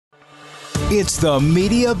It's the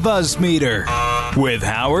Media Buzz Meter with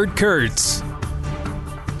Howard Kurtz.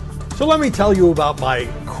 So let me tell you about my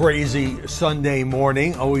crazy Sunday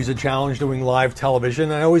morning. Always a challenge doing live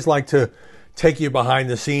television. I always like to take you behind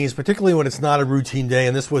the scenes, particularly when it's not a routine day,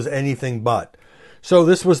 and this was anything but. So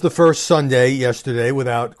this was the first Sunday yesterday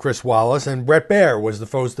without Chris Wallace, and Bret Baier was the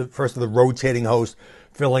first of the rotating hosts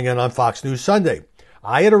filling in on Fox News Sunday.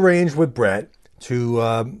 I had arranged with Bret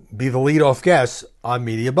to be the leadoff guest on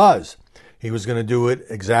Media Buzz. He was going to do it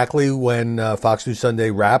exactly when Fox News Sunday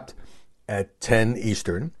wrapped at 10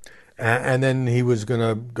 Eastern, and then he was going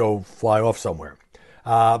to go fly off somewhere.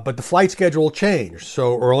 But the flight schedule changed,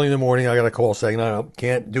 so early in the morning I got a call saying, no,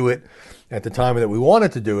 can't do it at the time that we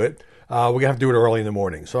wanted to do it. We're going to have to do it early in the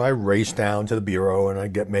morning. So I raced down to the bureau and I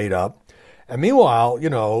get made up. And meanwhile,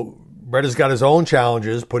 Bret has got his own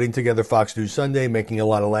challenges putting together Fox News Sunday, making a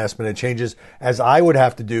lot of last-minute changes, as I would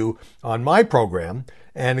have to do on my program.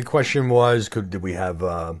 And the question was, did we have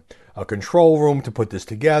a control room to put this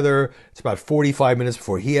together? It's about 45 minutes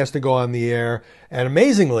before he has to go on the air. And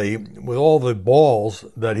amazingly, with all the balls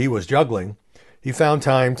that he was juggling, he found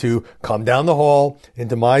time to come down the hall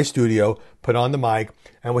into my studio, put on the mic,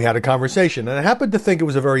 and we had a conversation. And I happened to think it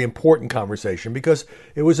was a very important conversation because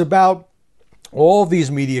it was about all of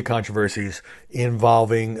these media controversies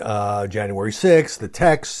involving January 6th, the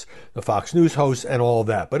texts, the Fox News hosts, and all of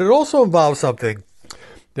that. But it also involves something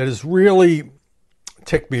that has really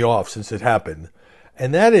ticked me off since it happened,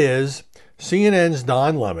 and that is CNN's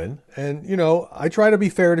Don Lemon. And, I try to be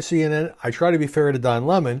fair to CNN. I try to be fair to Don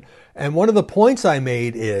Lemon. And one of the points I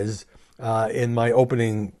made is, in my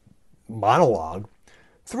opening monologue,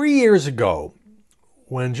 3 years ago,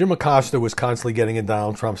 when Jim Acosta was constantly getting in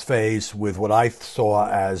Donald Trump's face with what I saw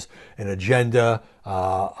as an agenda,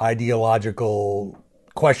 ideological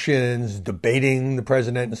questions, debating the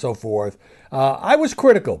president and so forth, I was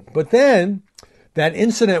critical. But then that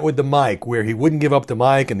incident with the mic where he wouldn't give up the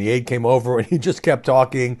mic and the aide came over and he just kept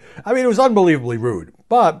talking, it was unbelievably rude.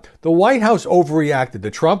 But the White House overreacted.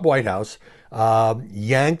 The Trump White House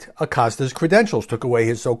yanked Acosta's credentials, took away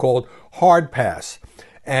his so-called hard pass.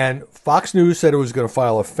 And Fox News said it was going to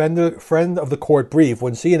file a friend of the court brief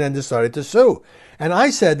when CNN decided to sue. And I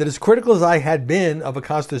said that as critical as I had been of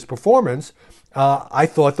Acosta's performance, I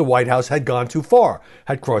thought the White House had gone too far,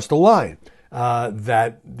 had crossed the line.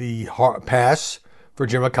 That the pass for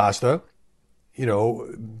Jim Acosta,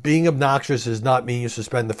 being obnoxious does not mean you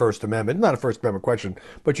suspend the First Amendment. Not a First Amendment question,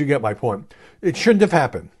 but you get my point. It shouldn't have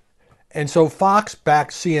happened. And so Fox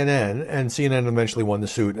backed CNN, and CNN eventually won the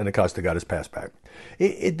suit, and Acosta got his pass back.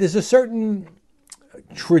 There's a certain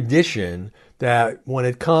tradition that when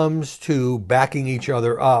it comes to backing each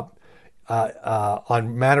other up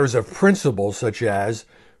on matters of principle, such as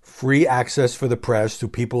free access for the press to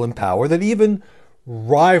people in power, that even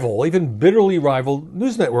bitterly rival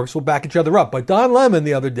news networks will back each other up. But Don Lemon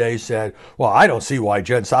the other day said, well, I don't see why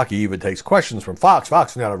Jen Psaki even takes questions from Fox.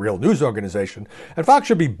 Fox is not a real news organization, and Fox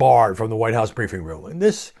should be barred from the White House briefing room. And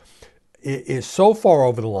this is so far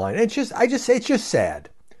over the line. It's just sad.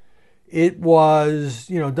 It was,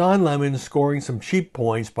 Don Lemon scoring some cheap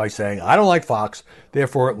points by saying, I don't like Fox,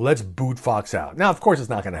 therefore let's boot Fox out. Now, of course, it's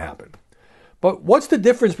not going to happen. But what's the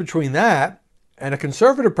difference between that and a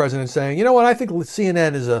conservative president saying, you know what, I think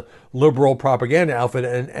CNN is a liberal propaganda outfit,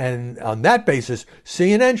 and on that basis,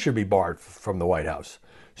 CNN should be barred from the White House.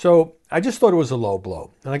 So I just thought it was a low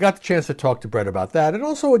blow. And I got the chance to talk to Bret about that, and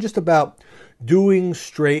also just about doing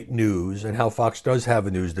straight news and how Fox does have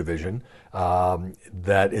a news division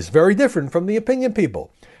that is very different from the opinion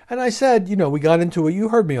people. And I said, we got into it. You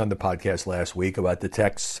heard me on the podcast last week about the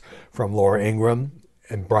texts from Laura Ingraham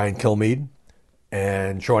and Brian Kilmeade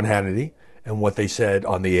and Sean Hannity, and what they said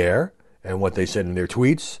on the air, and what they said in their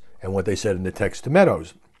tweets, and what they said in the text to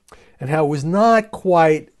Meadows, and how it was not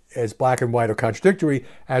quite as black and white or contradictory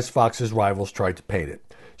as Fox's rivals tried to paint it.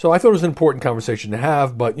 So I thought it was an important conversation to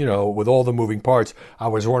have, but, with all the moving parts, I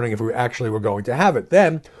was wondering if we actually were going to have it.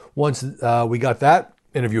 Then, once we got that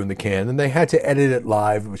interview in the can, then they had to edit it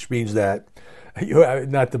live, which means that,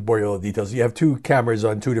 not to bore you with the details, you have two cameras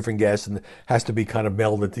on two different guests, and it has to be kind of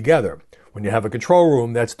melded together. When you have a control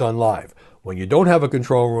room, that's done live. When you don't have a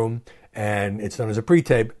control room and it's done as a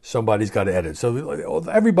pre-tape, somebody's got to edit. So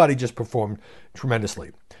everybody just performed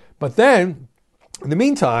tremendously. But then, in the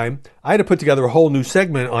meantime, I had to put together a whole new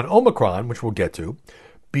segment on Omicron, which we'll get to,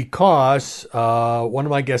 because one of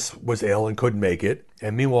my guests was ill and couldn't make it.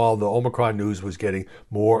 And meanwhile, the Omicron news was getting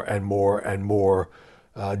more and more and more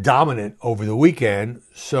dominant over the weekend.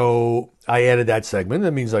 So I added that segment.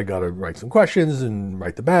 That means I got to write some questions and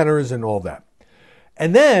write the banners and all that.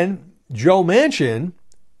 And then Joe Manchin,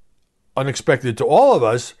 unexpected to all of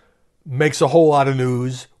us, makes a whole lot of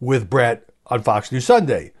news with Brett on Fox News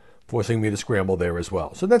Sunday, forcing me to scramble there as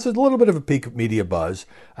well. So that's a little bit of a peak media buzz.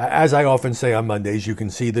 As I often say on Mondays, you can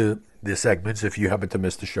see the segments if you happen to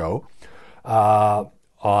miss the show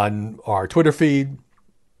on our Twitter feed,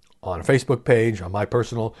 on a Facebook page, on my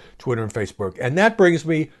personal Twitter and Facebook. And that brings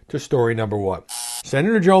me to story number one.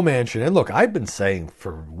 Senator Joe Manchin, and look, I've been saying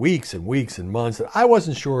for weeks and weeks and months that I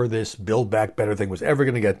wasn't sure this Build Back Better thing was ever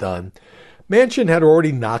going to get done. Manchin had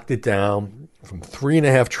already knocked it down from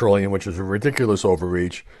 $3.5 trillion, which is a ridiculous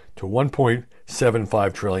overreach, to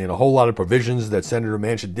 $1.75 trillion. A whole lot of provisions that Senator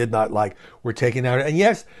Manchin did not like were taken out. And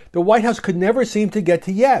yes, the White House could never seem to get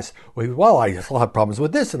to yes. Well, I still have problems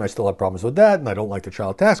with this, and I still have problems with that, and I don't like the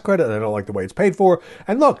child tax credit, and I don't like the way it's paid for.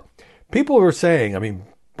 And look, people were saying, I mean,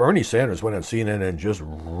 Bernie Sanders went on CNN and just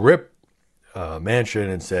ripped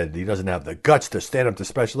Manchin and said he doesn't have the guts to stand up to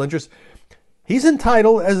special interests. He's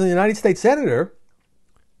entitled, as a United States Senator,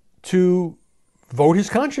 to vote his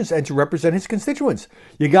conscience and to represent his constituents.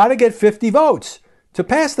 You got to get 50 votes to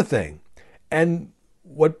pass the thing. And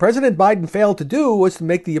what President Biden failed to do was to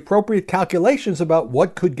make the appropriate calculations about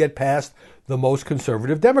what could get past the most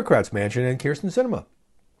conservative Democrats, Manchin and Kyrsten Sinema.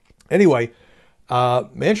 Anyway,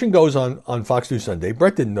 Manchin goes on Fox News Sunday.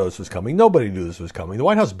 Brett didn't know this was coming. Nobody knew this was coming. The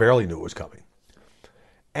White House barely knew it was coming.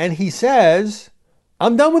 And he says,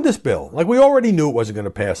 I'm done with this bill. Like, we already knew it wasn't going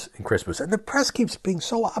to pass in Christmas. And the press keeps being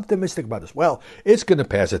so optimistic about this. Well, it's going to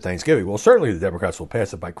pass at Thanksgiving. Well, certainly the Democrats will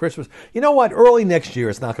pass it by Christmas. You know what? Early next year,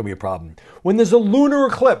 it's not going to be a problem. When there's a lunar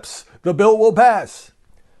eclipse, the bill will pass.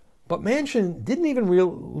 But Manchin didn't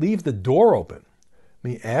even leave the door open. I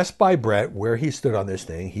mean, asked by Brett where he stood on this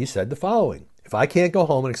thing, he said the following: if I can't go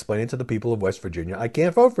home and explain it to the people of West Virginia, I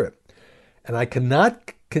can't vote for it. And I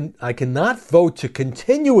cannot vote to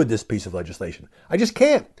continue with this piece of legislation. I just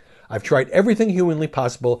can't. I've tried everything humanly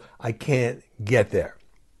possible. I can't get there.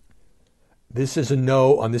 This is a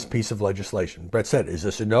no on this piece of legislation. Brett said, is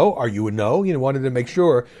this a no? Are you a no? You wanted to make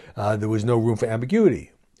sure there was no room for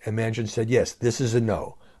ambiguity. And Manchin said, yes, this is a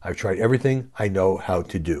no. I've tried everything I know how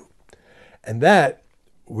to do. And that,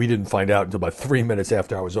 we didn't find out until about 3 minutes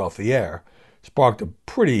after I was off the air, sparked a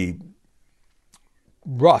pretty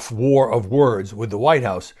rough war of words with the White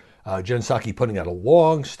House. Jen Psaki putting out a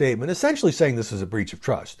long statement, essentially saying this is a breach of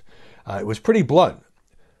trust. It was pretty blunt.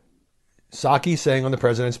 Psaki saying on the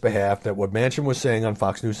president's behalf that what Manchin was saying on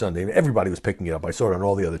Fox News Sunday, and everybody was picking it up, I saw it on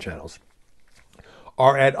all the other channels,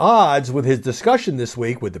 are at odds with his discussion this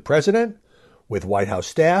week with the president, with White House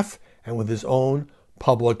staff, and with his own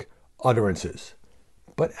public utterances.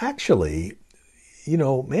 But actually,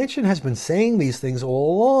 Manchin has been saying these things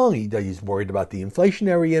all along. He's worried about the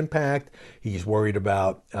inflationary impact. He's worried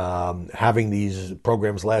about having these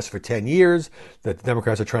programs last for 10 years, that the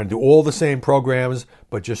Democrats are trying to do all the same programs,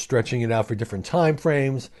 but just stretching it out for different time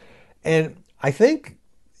frames. And I think,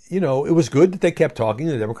 it was good that they kept talking.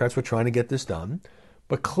 The Democrats were trying to get this done.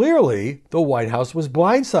 But clearly, the White House was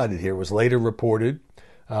blindsided here. It was later reported.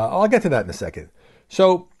 I'll get to that in a second.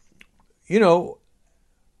 So,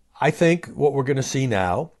 I think what we're going to see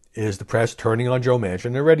now is the press turning on Joe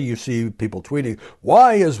Manchin. Already you see people tweeting,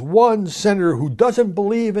 why is one senator who doesn't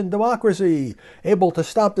believe in democracy able to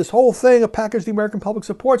stop this whole thing, a package the American public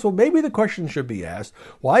supports? Well, maybe the question should be asked,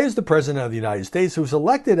 why is the president of the United States, who's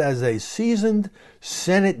elected as a seasoned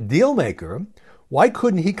Senate dealmaker, why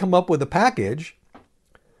couldn't he come up with a package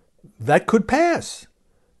that could pass?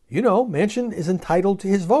 Manchin is entitled to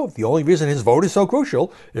his vote. The only reason his vote is so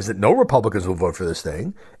crucial is that no Republicans will vote for this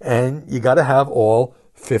thing, and you got to have all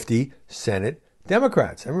 50 Senate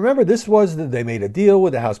Democrats. And remember, they made a deal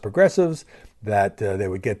with the House progressives that they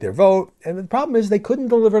would get their vote, and the problem is they couldn't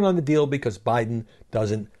deliver on the deal because Biden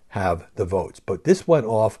doesn't have the votes. But this went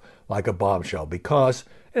off like a bombshell because,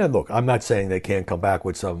 and look, I'm not saying they can't come back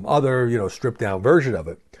with some other, stripped down version of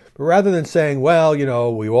it. But rather than saying, well,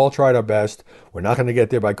 we all tried our best, we're not going to get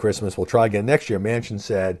there by Christmas, we'll try again next year, Manchin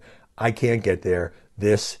said, I can't get there.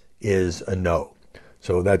 This is a no.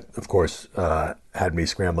 So that, of course, had me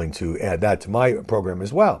scrambling to add that to my program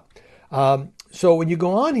as well. So when you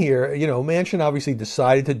go on here, Manchin obviously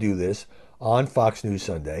decided to do this on Fox News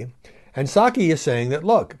Sunday. And Psaki is saying that,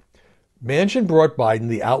 look, Manchin brought Biden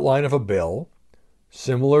the outline of a bill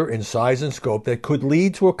similar in size and scope that could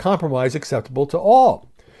lead to a compromise acceptable to all.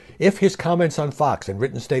 If his comments on Fox and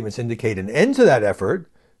written statements indicate an end to that effort,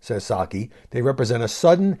 says Psaki, they represent a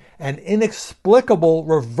sudden and inexplicable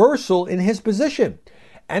reversal in his position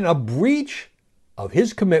and a breach of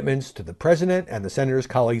his commitments to the president and the senator's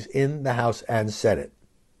colleagues in the House and Senate.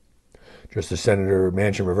 Just as Senator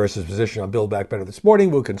Manchin reversed his position on Build Back Better this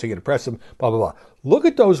morning, we'll continue to press him, blah, blah, blah. Look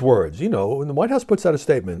at those words. When the White House puts out a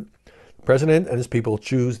statement, The president and his people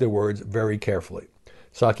choose their words very carefully.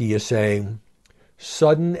 Psaki is saying,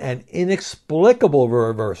 sudden and inexplicable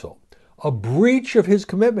reversal, a breach of his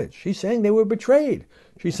commitment. She's saying they were betrayed.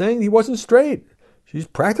 She's saying he wasn't straight. She's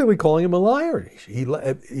practically calling him a liar. He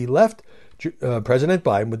left President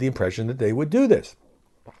Biden with the impression that they would do this.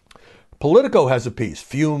 Politico has a piece.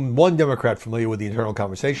 One Democrat familiar with the internal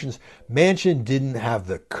conversations. Manchin didn't have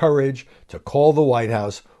the courage to call the White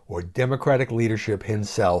House or Democratic leadership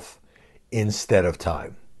himself instead of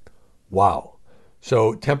time. Wow.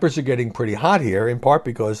 So tempers are getting pretty hot here, in part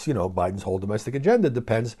because, Biden's whole domestic agenda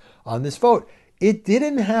depends on this vote. It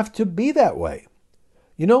didn't have to be that way.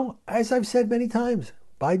 As I've said many times,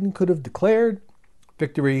 Biden could have declared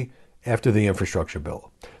victory after the infrastructure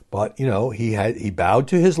bill. But, he bowed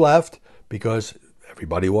to his left because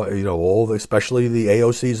everybody, especially the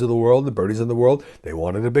AOCs of the world, the Bernies of the world, they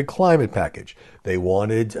wanted a big climate package. They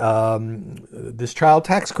wanted this child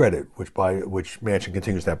tax credit, which Manchin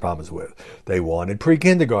continues to have problems with. They wanted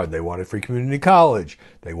pre-kindergarten. They wanted free community college.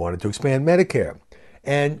 They wanted to expand Medicare.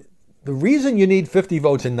 And the reason you need 50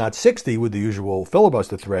 votes and not 60 with the usual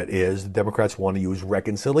filibuster threat is the Democrats want to use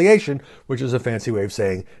reconciliation, which is a fancy way of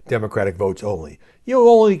saying Democratic votes only. You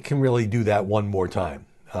only can really do that one more time.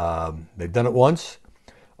 They've done it once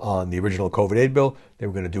on the original COVID aid bill. They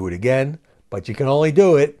were going to do it again, but you can only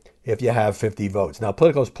do it if you have 50 votes. Now,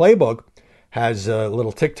 Politico's playbook has a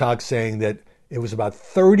little TikTok saying that it was about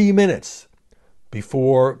 30 minutes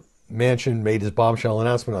before Manchin made his bombshell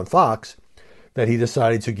announcement on Fox that he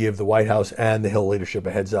decided to give the White House and the Hill leadership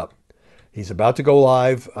a heads up. He's about to go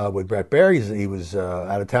live with Bret Baier. He was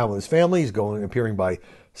out of town with his family. He's appearing by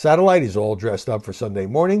satellite. He's all dressed up for Sunday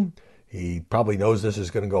morning. He probably knows this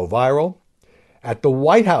is going to go viral. At the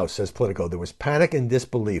White House, says Politico, there was panic and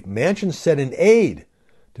disbelief. Manchin sent an aide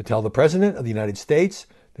to tell the President of the United States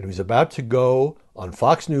that he was about to go on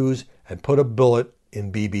Fox News and put a bullet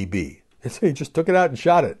in BBB. He just took it out and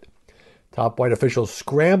shot it. Top white officials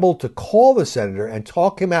scrambled to call the senator and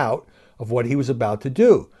talk him out of what he was about to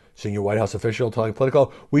do. Senior White House official telling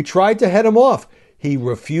Politico, we tried to head him off. He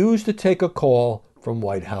refused to take a call from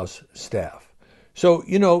White House staff. So,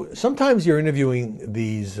 sometimes you're interviewing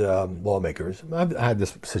these lawmakers. I've had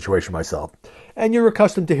this situation myself. And you're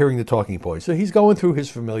accustomed to hearing the talking points. So he's going through his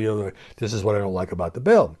familiar, this is what I don't like about the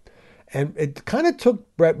bill. And it kind of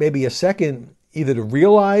took Bret maybe a second either to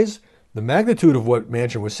realize the magnitude of what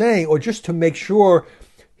Manchin was saying, or just to make sure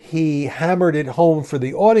he hammered it home for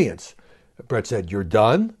the audience. Bret said, you're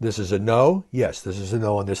done? This is a no? Yes, this is a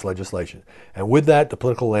no on this legislation. And with that, the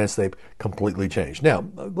political landscape completely changed. Now,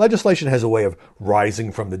 legislation has a way of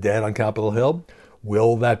rising from the dead on Capitol Hill.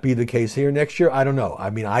 Will that be the case here next year? I don't know.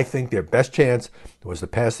 I think their best chance was to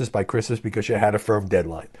pass this by Christmas because you had a firm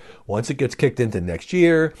deadline. Once it gets kicked into next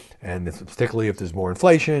year, and particularly if there's more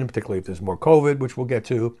inflation, particularly if there's more COVID, which we'll get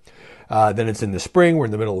to, then it's in the spring. We're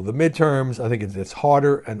in the middle of the midterms. I think it's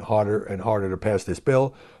harder and harder and harder to pass this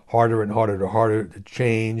bill, harder and harder to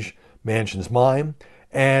change Manchin's mind,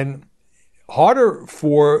 and harder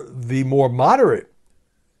for the more moderate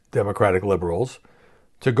Democratic liberals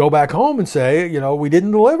to go back home and say, we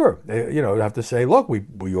didn't deliver. Have to say, look,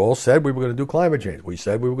 we all said we were going to do climate change. We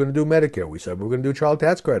said we were going to do Medicare. We said we were going to do child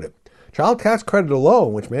tax credit. Child tax credit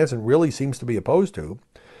alone, which Manchin really seems to be opposed to,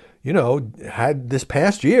 had this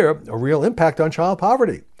past year a real impact on child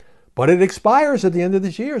poverty. But it expires at the end of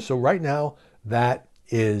this year. So right now, that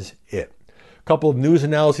is it. A couple of news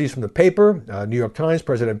analyses from the paper. New York Times,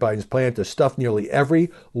 President Biden's plan to stuff nearly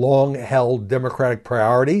every long-held Democratic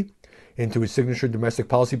priority into his signature domestic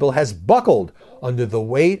policy bill has buckled under the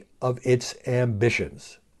weight of its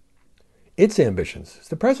ambitions. Its ambitions. It's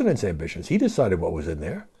the president's ambitions. He decided what was in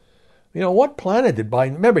there. What planet did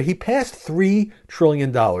Biden... Remember, he passed $3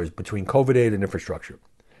 trillion between COVID aid and infrastructure.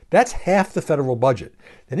 That's half the federal budget.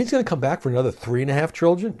 Then he's going to come back for another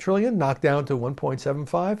 $3.5 trillion, knocked down to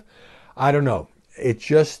 1.75. I don't know. It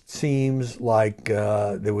just seems like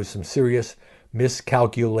there was some serious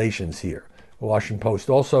miscalculations here. The Washington Post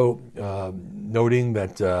also noting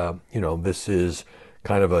that, this is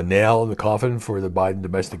kind of a nail in the coffin for the Biden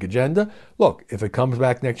domestic agenda. Look, if it comes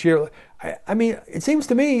back next year, it seems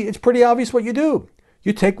to me it's pretty obvious what you do.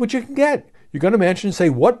 You take what you can get. You're going to mention and say,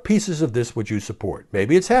 what pieces of this would you support?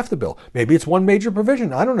 Maybe it's half the bill. Maybe it's one major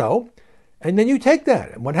provision. I don't know. And then you take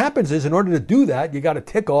that. And what happens is, in order to do that, you got to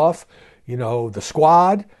tick off, the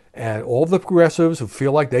squad and all the progressives who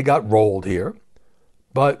feel like they got rolled here.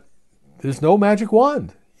 But there's no magic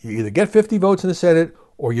wand. You either get 50 votes in the Senate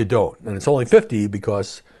or you don't. And it's only 50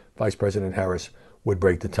 because Vice President Harris would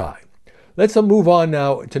break the tie. Let's move on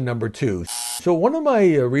now to number 2. So one of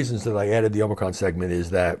my reasons that I added the Omicron segment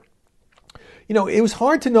is that, it was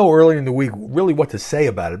hard to know earlier in the week really what to say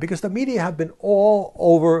about it because the media have been all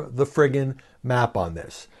over the friggin' map on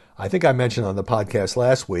this. I think I mentioned on the podcast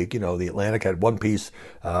last week, the Atlantic had one piece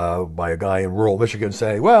by a guy in rural Michigan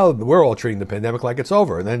saying, well, we're all treating the pandemic like it's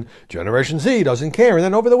over. And then Generation Z doesn't care. And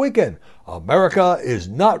then over the weekend, America is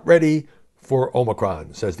not ready for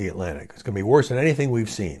Omicron, says the Atlantic. It's going to be worse than anything we've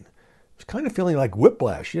seen. It's kind of feeling like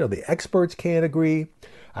whiplash. The experts can't agree.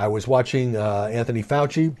 I was watching Anthony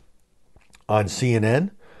Fauci on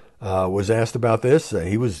CNN, was asked about this.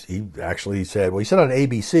 He actually said, he said on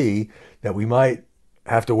ABC that we might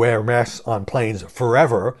have to wear masks on planes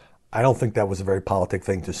forever. I don't think that was a very politic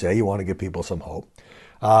thing to say. You want to give people some hope.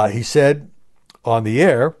 He said on the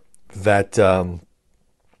air that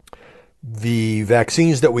the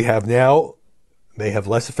vaccines that we have now may have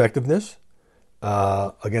less effectiveness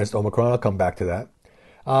against Omicron. I'll come back to that.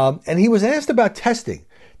 And he was asked about testing.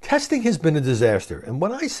 Testing has been a disaster. And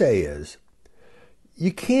what I say is,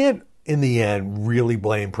 you can't, in the end, really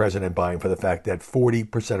blame President Biden for the fact that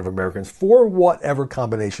 40% of Americans, for whatever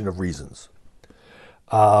combination of reasons,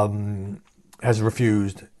 has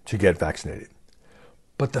refused to get vaccinated.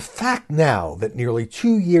 But the fact now that nearly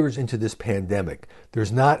 2 years into this pandemic,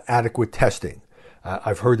 there's not adequate testing.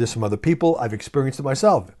 I've heard this from other people. I've experienced it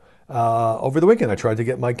myself. Over the weekend, I tried to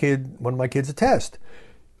get one of my kids a test.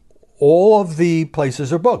 All of the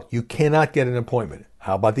places are booked. You cannot get an appointment.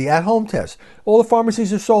 How about the at-home test? All the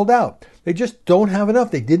pharmacies are sold out. They just don't have enough.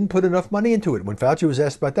 They didn't put enough money into it. When Fauci was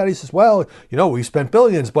asked about that, he says, well, we spent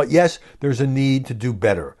billions, but yes, there's a need to do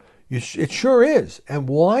better. It sure is. And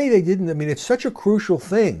why they didn't, it's such a crucial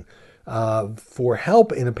thing for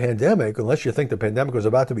help in a pandemic, unless you think the pandemic was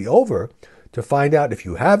about to be over, to find out if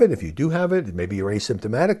you have it, if you do have it, maybe you're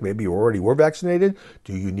asymptomatic, maybe you already were vaccinated,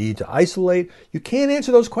 do you need to isolate? You can't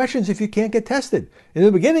answer those questions if you can't get tested. In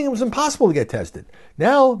the beginning, it was impossible to get tested.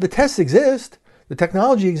 Now, the tests exist, the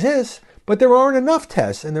technology exists, but there aren't enough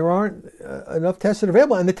tests, and there aren't enough tests that are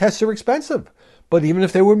available, and the tests are expensive. But even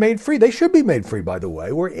if they were made free, they should be made free, by the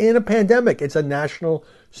way. We're in a pandemic. It's a national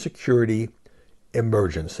security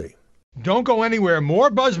emergency. Don't go anywhere.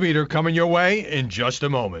 More BuzzMeter coming your way in just a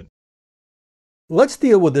moment. Let's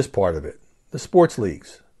deal with this part of it, the sports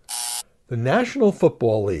leagues. The National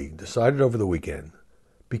Football League decided over the weekend,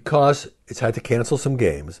 because it's had to cancel some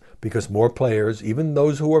games, because more players, even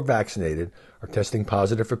those who are vaccinated, are testing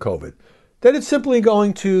positive for COVID, that it's simply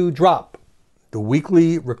going to drop the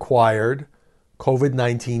weekly required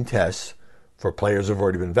COVID-19 tests for players who have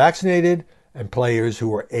already been vaccinated and players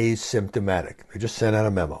who are asymptomatic. They just sent out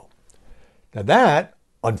a memo. Now that,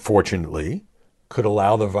 unfortunately, could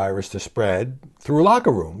allow the virus to spread through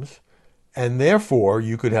locker rooms, and therefore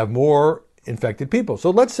you could have more infected people. So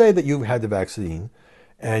let's say that you've had the vaccine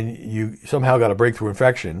and you somehow got a breakthrough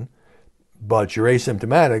infection, but you're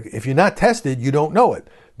asymptomatic. If you're not tested, you don't know it.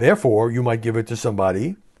 Therefore, you might give it to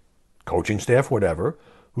somebody, coaching staff, whatever,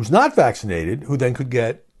 who's not vaccinated, who then could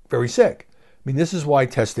get very sick. This is why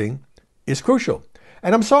testing is crucial.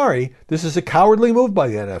 And I'm sorry, this is a cowardly move by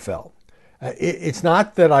the NFL. It's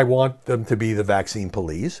not that I want them to be the vaccine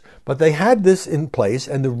police, but they had this in place,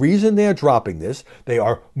 and the reason they're dropping this, they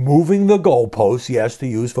are moving the goalposts, yes, to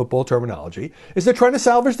use football terminology, is they're trying to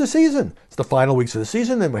salvage the season. It's the final weeks of the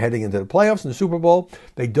season, then we're heading into the playoffs and the Super Bowl.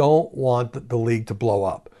 They don't want the league to blow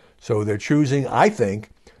up. So they're choosing, I think,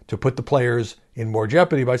 to put the players in more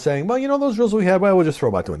jeopardy by saying, well, those rules we had, we'll just throw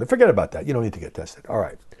them out the window. Forget about that. You don't need to get tested. All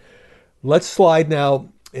right. Let's slide now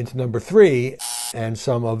into number 3 and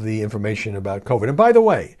some of the information about COVID. And by the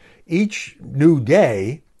way, each new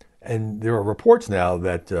day, and there are reports now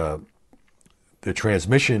that the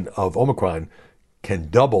transmission of Omicron can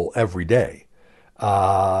double every day,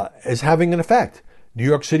 is having an effect. New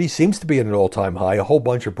York City seems to be at an all-time high. A whole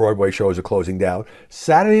bunch of Broadway shows are closing down.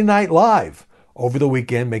 Saturday Night Live over the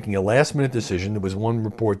weekend making a last-minute decision. There was one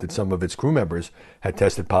report that some of its crew members had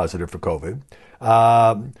tested positive for COVID,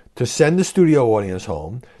 to send the studio audience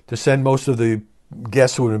home, to send most of the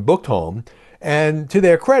guests who had been booked home. And to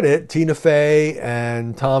their credit, Tina Fey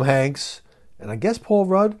and Tom Hanks, and I guess Paul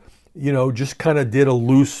Rudd, just kind of did a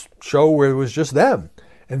loose show where it was just them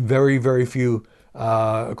and very, very few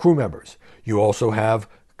crew members. You also have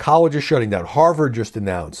colleges shutting down. Harvard just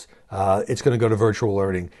announced it's going to go to virtual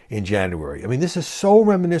learning in January. This is so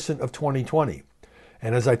reminiscent of 2020.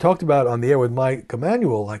 And as I talked about on the air with Mike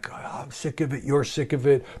Emanuel, I'm sick of it, you're sick of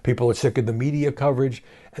it, people are sick of the media coverage.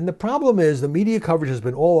 And the problem is the media coverage has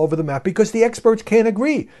been all over the map because the experts can't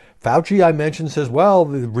agree. Fauci, I mentioned, says, well,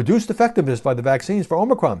 the reduced effectiveness by the vaccines for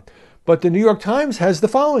Omicron. But the New York Times has the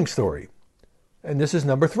following story. And this is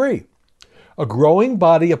number 3. A growing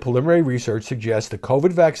body of preliminary research suggests that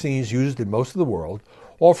COVID vaccines used in most of the world,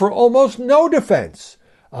 offer almost no defense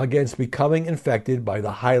against becoming infected by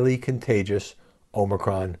the highly contagious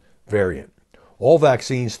Omicron variant. All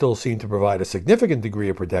vaccines still seem to provide a significant degree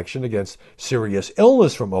of protection against serious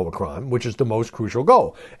illness from Omicron, which is the most crucial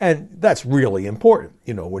goal. And that's really important.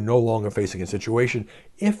 We're no longer facing a situation,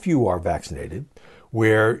 if you are vaccinated,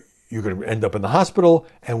 where you're going to end up in the hospital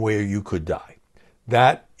and where you could die.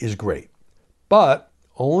 That is great. But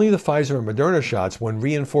only the Pfizer and Moderna shots, when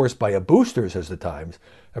reinforced by a booster, says the Times,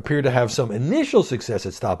 appear to have some initial success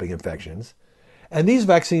at stopping infections. And these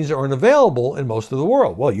vaccines aren't available in most of the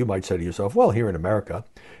world. Well, you might say to yourself, well, here in America,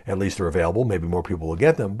 at least they're available. Maybe more people will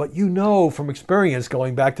get them. But from experience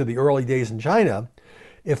going back to the early days in China,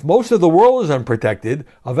 if most of the world is unprotected,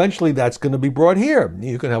 eventually that's going to be brought here.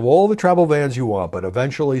 You can have all the travel bans you want, but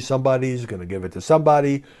eventually somebody's going to give it to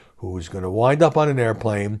somebody who's going to wind up on an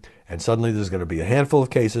airplane, and suddenly there's going to be a handful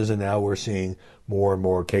of cases, and now we're seeing more and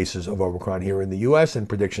more cases of Omicron here in the U.S. and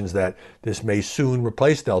predictions that this may soon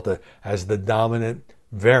replace Delta as the dominant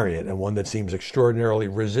variant and one that seems extraordinarily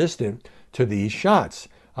resistant to these shots.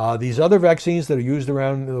 These other vaccines that are used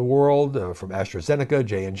around the world, from AstraZeneca,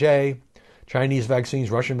 J&J, Chinese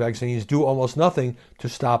vaccines, Russian vaccines, do almost nothing to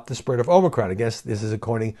stop the spread of Omicron. I guess this is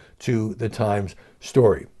according to the Times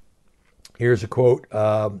story. Here's a quote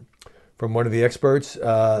from one of the experts.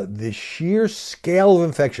 The sheer scale of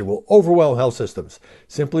infection will overwhelm health systems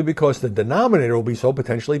simply because the denominator will be so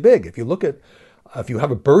potentially big. If you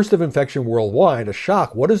have a burst of infection worldwide, a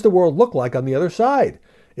shock, what does the world look like on the other side?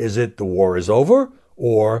 Is it the war is over,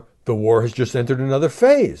 or the war has just entered another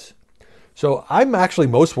phase? So I'm actually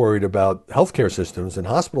most worried about healthcare systems and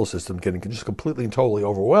hospital systems getting just completely and totally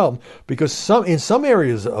overwhelmed, because in some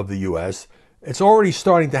areas of the U.S., it's already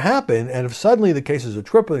starting to happen, and if suddenly the cases are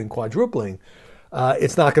tripling, quadrupling,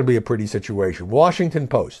 it's not going to be a pretty situation. Washington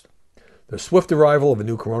Post. The swift arrival of a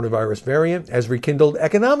new coronavirus variant has rekindled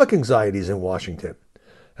economic anxieties in Washington,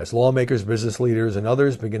 as lawmakers, business leaders, and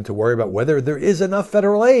others begin to worry about whether there is enough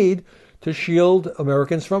federal aid to shield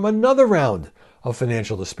Americans from another round of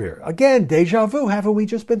financial despair. Again, deja vu. Haven't we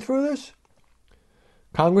just been through this?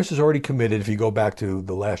 Congress has already committed, if you go back to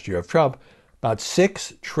the last year of Trump, about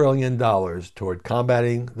 $6 trillion toward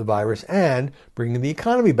combating the virus and bringing the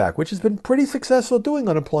economy back, which has been pretty successful doing.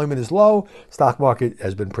 Unemployment is low. Stock market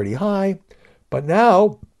has been pretty high. But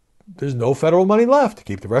now there's no federal money left to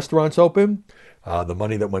keep the restaurants open. The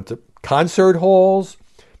money that went to concert halls,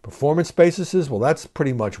 performance spaces, well, that's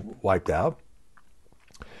pretty much wiped out.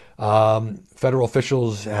 Federal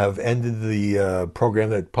officials have ended the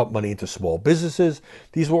program that pumped money into small businesses.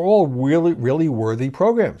 These were all really, really worthy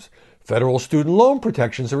programs. Federal student loan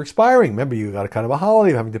protections are expiring. Remember, you got a kind of a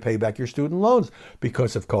holiday of having to pay back your student loans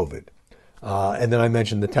because of COVID. And then I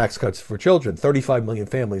mentioned the tax cuts for children. 35 million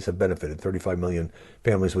families have benefited, 35 million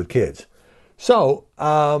families with kids. So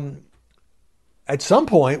at some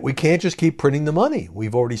point, we can't just keep printing the money.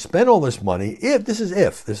 We've already spent all this money. This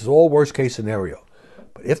is all worst case scenario.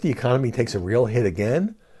 But if the economy takes a real hit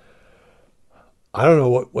again, I don't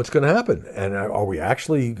know what's going to happen. And are we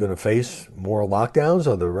actually going to face more lockdowns,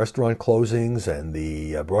 or the restaurant closings and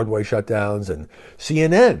the Broadway shutdowns? And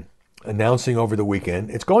CNN announcing over the weekend,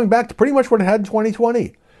 it's going back to pretty much what it had in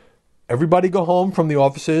 2020. Everybody go home from the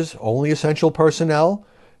offices, only essential personnel.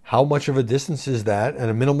 How much of a distance is that?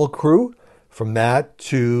 And a minimal crew? From that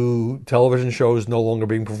to television shows no longer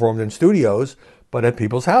being performed in studios, but at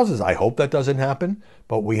people's houses. I hope that doesn't happen,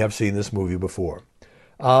 but we have seen this movie before.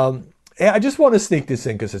 I just want to sneak this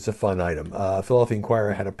in because it's a fun item. Philadelphia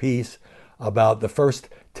Inquirer had a piece about the first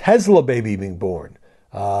Tesla baby being born.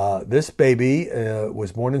 This baby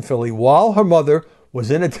was born in Philly while her mother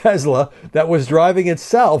was in a Tesla that was driving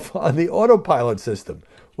itself on the autopilot system.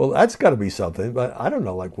 Well, that's got to be something, but I don't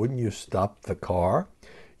know, wouldn't you stop the car?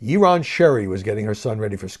 Yiran Sherry was getting her son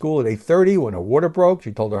ready for school at 8:30 when her water broke.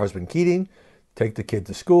 She told her husband Keating, take the kid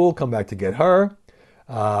to school, come back to get her.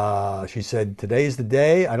 She said, today's the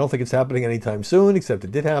day. I don't think it's happening anytime soon, except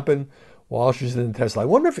it did happen while she's in Tesla. I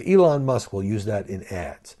wonder if Elon Musk will use that in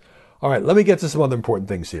ads. All right, let me get to some other important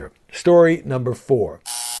things here. Story number 4.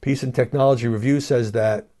 Peace and Technology Review says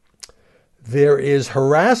that there is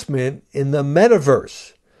harassment in the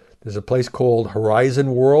metaverse. There's a place called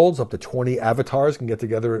Horizon Worlds. Up to 20 avatars can get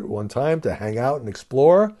together at one time to hang out and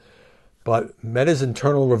explore. But Meta's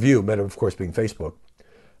internal review, Meta of course being Facebook,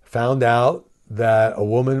 found out that a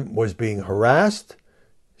woman was being harassed.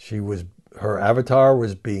 Her avatar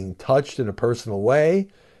was being touched in a personal way,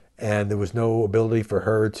 and there was no ability for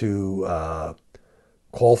her to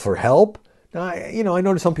call for help. Now, I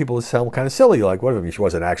know to some people it sounds kind of silly, like, what if she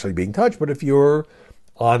wasn't actually being touched? But if you're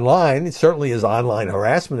online, it certainly is online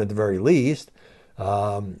harassment at the very least.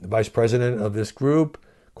 The vice president of this group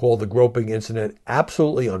called the groping incident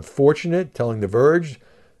absolutely unfortunate, telling The Verge,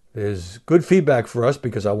 there's good feedback for us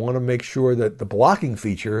because I want to make sure that the blocking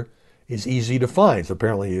feature is easy to find. So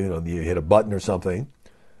apparently, you hit a button or something,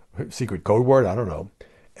 secret code word, I don't know,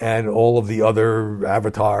 and all of the other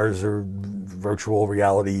avatars or virtual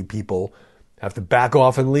reality people have to back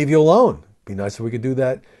off and leave you alone. Be nice if we could do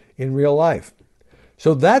that in real life.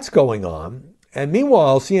 So that's going on. And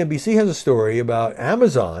meanwhile, CNBC has a story about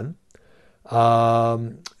Amazon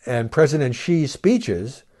and President Xi's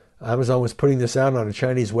speeches. Amazon was putting this out on a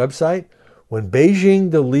Chinese website when Beijing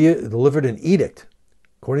delivered an edict,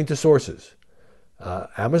 according to sources.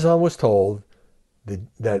 Amazon was told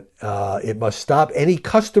that it must stop any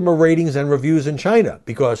customer ratings and reviews in China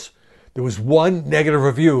because there was one negative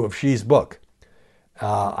review of Xi's book.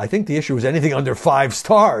 I think the issue was anything under 5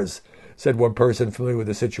 stars, said one person familiar with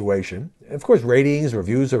the situation. And of course, ratings,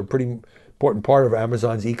 reviews are a pretty important part of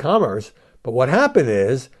Amazon's e-commerce. But what happened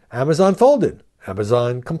is Amazon folded.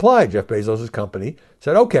 Amazon complied. Jeff Bezos' company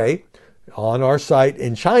said, okay, on our site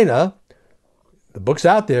in China, the book's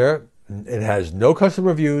out there. It has no customer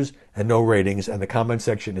reviews and no ratings, and the comment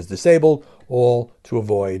section is disabled, all to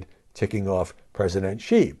avoid ticking off President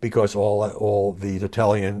Xi, because all the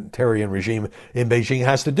totalitarian regime in Beijing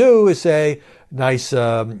has to do is say, nice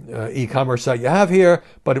e-commerce site you have here,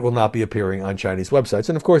 but it will not be appearing on Chinese websites.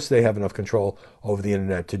 And of course, they have enough control over the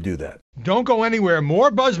internet to do that. Don't go anywhere. More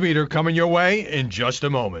BuzzMeter coming your way in just a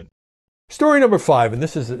moment. Story number 5, and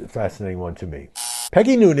this is a fascinating one to me.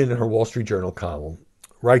 Peggy Noonan, in her Wall Street Journal column,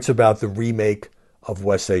 writes about the remake of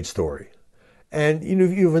West Side Story. And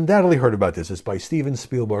you've undoubtedly heard about this. It's by Steven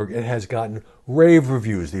Spielberg. It has gotten rave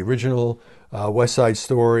reviews. The original West Side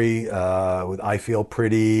Story with I Feel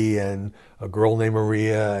Pretty and A Girl Named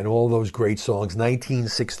Maria and all those great songs,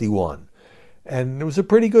 1961. And it was a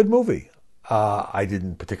pretty good movie. I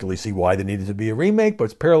didn't particularly see why there needed to be a remake,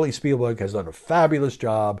 but apparently Spielberg has done a fabulous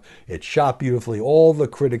job. It's shot beautifully. All the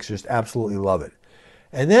critics just absolutely love it.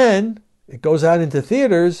 And then it goes out into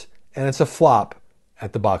theaters, and it's a flop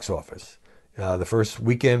at the box office. The first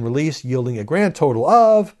weekend release yielding a grand total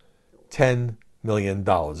of $10 million.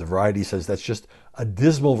 Variety says that's just a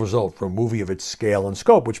dismal result for a movie of its scale and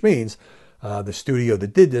scope, which means the studio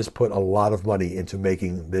that did this put a lot of money into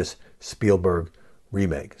making this Spielberg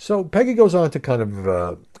remake. So Peggy goes on to kind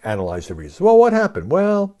of analyze the reasons. Well, what happened?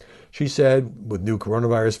 Well, she said, with new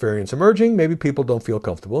coronavirus variants emerging, maybe people don't feel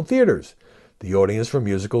comfortable in theaters. The audience for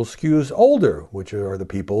musicals skews older, which are the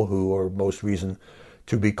people who are most reason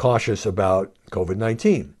to be cautious about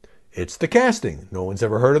COVID-19. It's the casting. No one's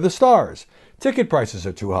ever heard of the stars. Ticket prices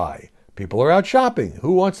are too high. People are out shopping.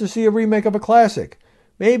 Who wants to see a remake of a classic?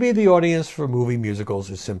 Maybe the audience for movie musicals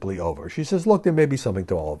is simply over. She says, look, there may be something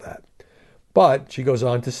to all of that. But she goes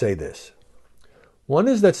on to say this. One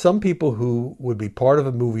is that some people who would be part of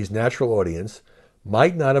a movie's natural audience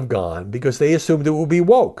might not have gone because they assumed it would be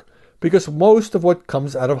woke, because most of what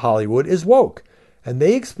comes out of Hollywood is woke. And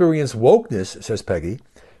they experience wokeness, says Peggy,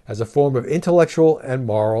 as a form of intellectual and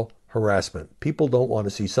moral harassment. People don't want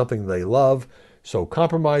to see something they love, so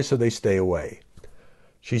compromise, so they stay away.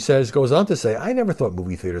 She goes on to say, I never thought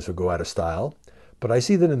movie theaters would go out of style, but I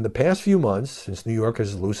see that in the past few months, since New York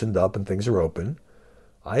has loosened up and things are open,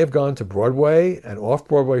 I have gone to Broadway and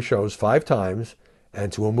off-Broadway shows 5 times,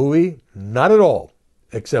 and to a movie, not at all,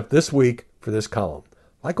 except this week for this column.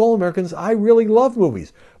 Like all Americans, I really love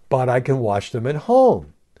movies, but I can watch them at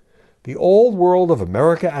home. The old world of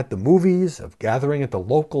America at the movies, of gathering at the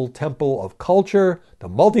local temple of culture, the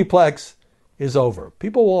multiplex, is over.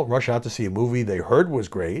 People won't rush out to see a movie they heard was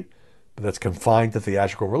great, but that's confined to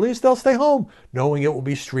theatrical release. They'll stay home, knowing it will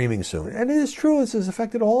be streaming soon. And it is true, this has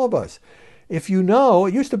affected all of us. If you know,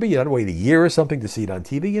 it used to be you had to wait a year or something to see it on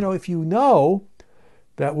TV. If you know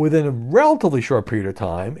that within a relatively short period of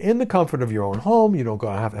time, in the comfort of your own home, you don't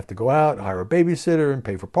have to go out, hire a babysitter, and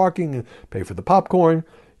pay for parking, and pay for the popcorn.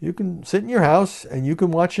 You can sit in your house, and you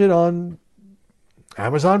can watch it on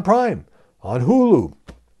Amazon Prime, on Hulu,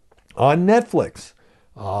 on Netflix,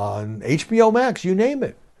 on HBO Max, you name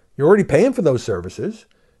it. You're already paying for those services,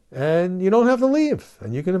 and you don't have to leave,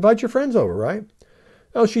 and you can invite your friends over, right?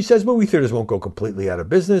 Now, she says movie theaters won't go completely out of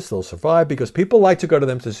business. They'll survive because people like to go to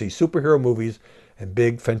them to see superhero movies and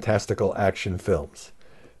big, fantastical action films.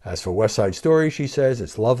 As for West Side Story, she says,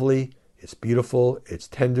 it's lovely, it's beautiful, it's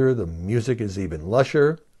tender, the music is even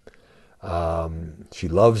lusher. She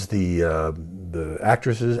loves the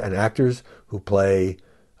actresses and actors who play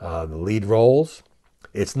the lead roles.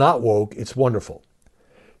 It's not woke, it's wonderful.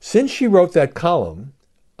 Since she wrote that column,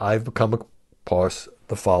 I've become across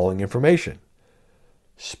the following information.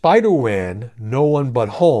 Spider-Man, No One But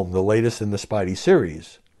Home, the latest in the Spidey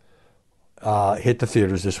series, hit the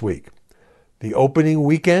theaters this week. The opening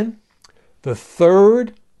weekend, the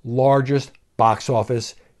third largest box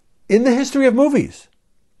office in the history of movies.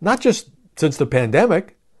 Not just since the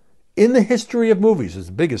pandemic, in the history of movies. It's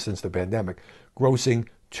the biggest since the pandemic, grossing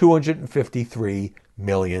 $253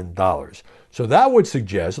 million. So that would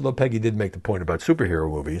suggest, although Peggy did make the point about superhero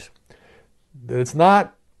movies, that it's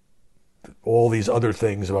not all these other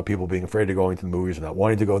things about people being afraid of going to the movies or not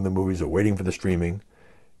wanting to go in the movies or waiting for the streaming.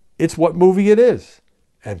 It's what movie it is.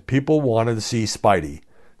 And people wanted to see Spidey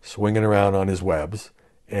swinging around on his webs.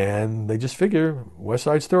 And they just figure, West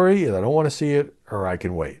Side Story, I don't want to see it or I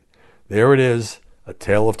can wait. There it is, A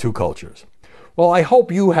Tale of Two Cultures. Well, I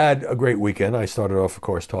hope you had a great weekend. I started off, of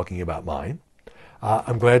course, talking about mine.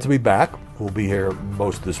 I'm glad to be back. We'll be here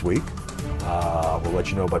most this week. We'll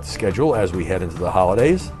let you know about the schedule as we head into the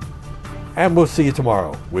holidays. And we'll see you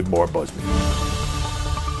tomorrow with more BuzzMeter.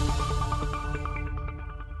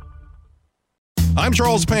 I'm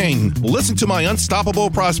Charles Payne. Listen to my Unstoppable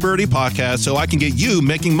Prosperity podcast so I can get you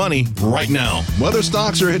making money right now. Whether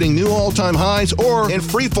stocks are hitting new all-time highs or in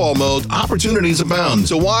free fall mode, opportunities abound.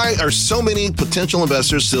 So why are so many potential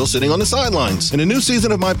investors still sitting on the sidelines? In a new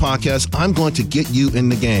season of my podcast, I'm going to get you in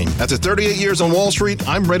the game. After 38 years on Wall Street,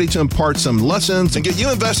 I'm ready to impart some lessons and get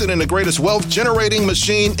you invested in the greatest wealth-generating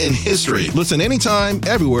machine in history. Listen anytime,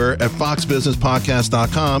 everywhere at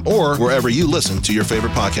foxbusinesspodcast.com or wherever you listen to your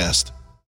favorite podcast.